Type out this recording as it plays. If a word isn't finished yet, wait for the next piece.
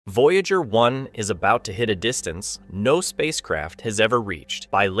Voyager 1 is about to hit a distance no spacecraft has ever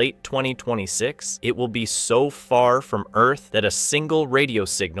reached. By late 2026, it will be so far from Earth that a single radio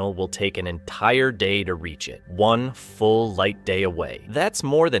signal will take an entire day to reach it, one full light day away. That's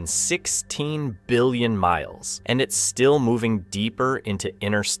more than 16 billion miles, and it's still moving deeper into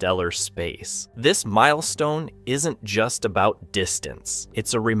interstellar space. This milestone isn't just about distance.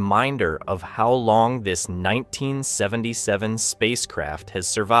 It's a reminder of how long this 1977 spacecraft has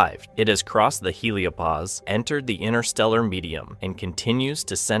survived. It has crossed the heliopause, entered the interstellar medium, and continues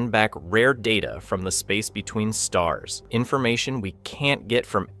to send back rare data from the space between stars, information we can't get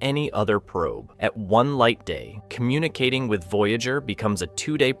from any other probe. At one light day, communicating with Voyager becomes a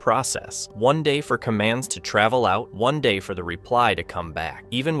 2-day process. 1 day for commands to travel out, 1 day for the reply to come back.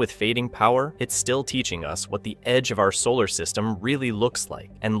 Even with fading power, it's still teaching us what the edge of our solar system really looks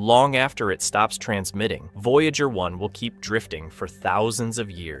like. And long after it stops transmitting, Voyager 1 will keep drifting for thousands of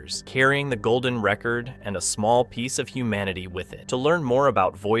years, carrying the golden record and a small piece of humanity with it. To learn more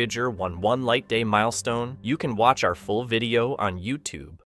about Voyager 1 light day milestone, you can watch our full video on YouTube.